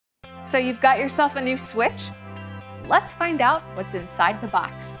So you've got yourself a new switch? Let's find out what's inside the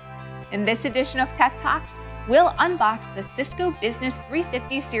box. In this edition of Tech Talks, we'll unbox the Cisco Business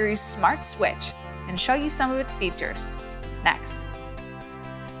 350 series smart switch and show you some of its features. Next.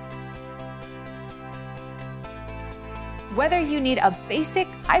 Whether you need a basic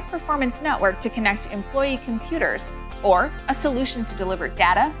high-performance network to connect employee computers or a solution to deliver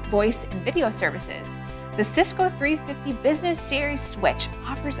data, voice, and video services, the Cisco 350 Business Series switch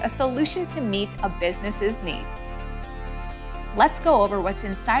offers a solution to meet a business's needs. Let's go over what's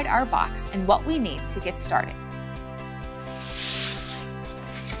inside our box and what we need to get started.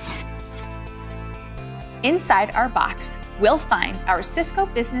 Inside our box, we'll find our Cisco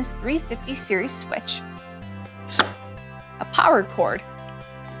Business 350 series switch, a power cord,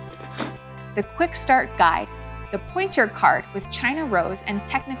 the quick start guide, the pointer card with China rose and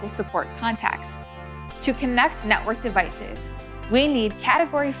technical support contacts. To connect network devices, we need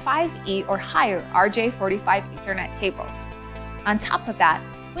Category 5E or higher RJ45 Ethernet cables. On top of that,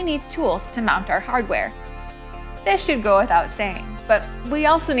 we need tools to mount our hardware. This should go without saying, but we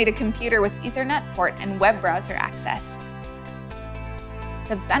also need a computer with Ethernet port and web browser access.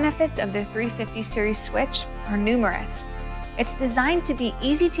 The benefits of the 350 series switch are numerous. It's designed to be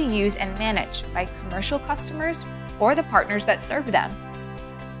easy to use and manage by commercial customers or the partners that serve them.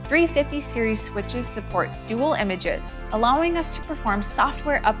 350 series switches support dual images, allowing us to perform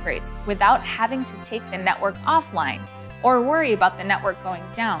software upgrades without having to take the network offline or worry about the network going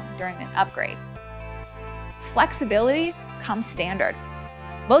down during an upgrade. Flexibility comes standard.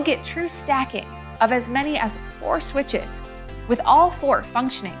 We'll get true stacking of as many as 4 switches, with all 4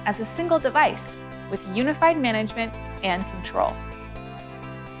 functioning as a single device with unified management and control.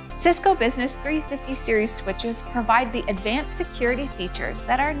 Cisco Business 350 series switches provide the advanced security features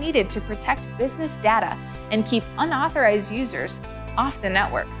that are needed to protect business data and keep unauthorized users off the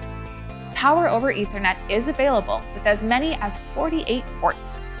network. Power over Ethernet is available with as many as 48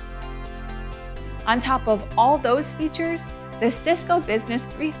 ports. On top of all those features, the Cisco Business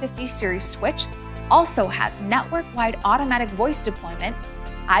 350 series switch also has network-wide automatic voice deployment,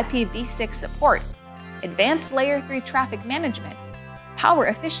 IPv6 support, advanced Layer 3 traffic management, power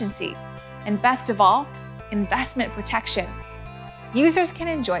efficiency, and best of all, investment protection. Users can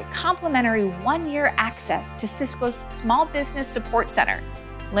enjoy complimentary 1-year access to Cisco's Small Business Support Center,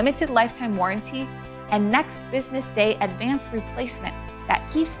 limited lifetime warranty, and next business day advanced replacement that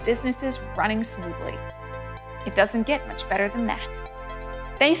keeps businesses running smoothly. It doesn't get much better than that.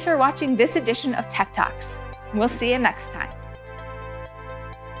 Thanks for watching this edition of Tech Talks. We'll see you next time.